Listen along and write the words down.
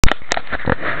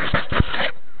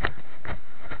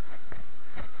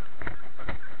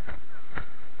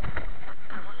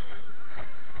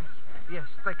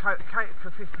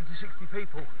50 to 60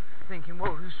 people, thinking,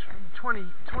 well, there's 20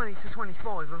 to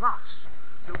 25 of us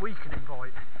that we can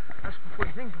invite. That's before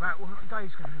you think about what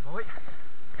Dave's going to invite.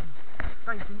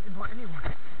 Dave didn't invite anyone.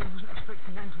 He wasn't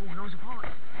expecting them to organise a party.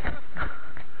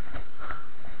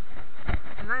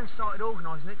 And Nan started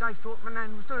organising it. Dave thought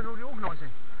Nan was doing all the organising.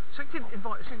 So he didn't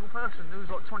invite a single person. There was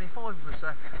like 25 of us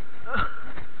there.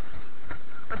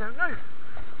 I don't know.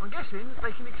 I'm guessing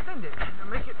they can extend it and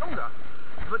make it longer,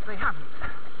 but they haven't.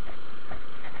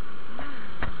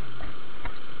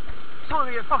 It's time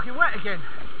to get fucking wet again.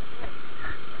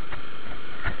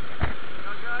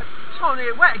 It's time to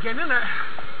get wet again, isn't it?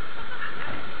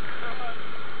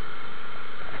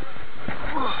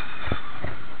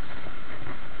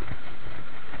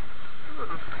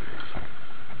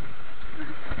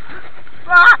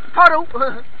 Ah, puddle!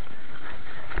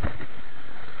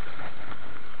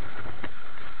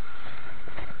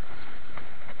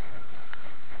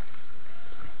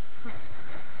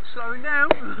 Slowing down.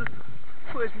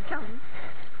 Where's my camera?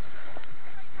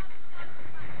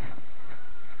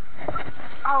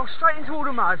 Oh, straight into all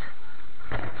the mud.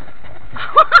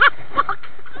 Fuck!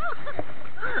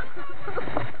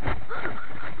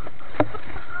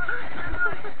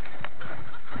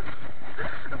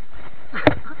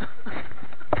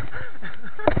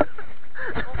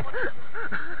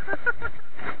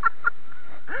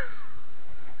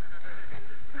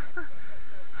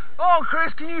 Oh,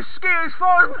 Chris, can you ski as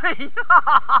far as me?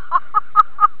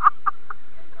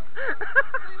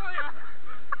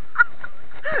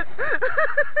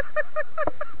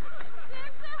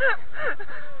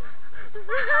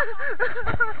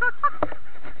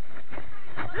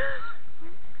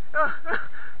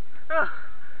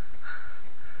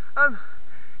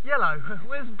 Yellow,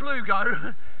 where's blue go? Over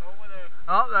there.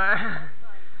 Up there.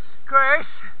 Chris,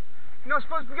 you're not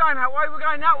supposed to be going that way, we're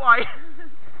going that way.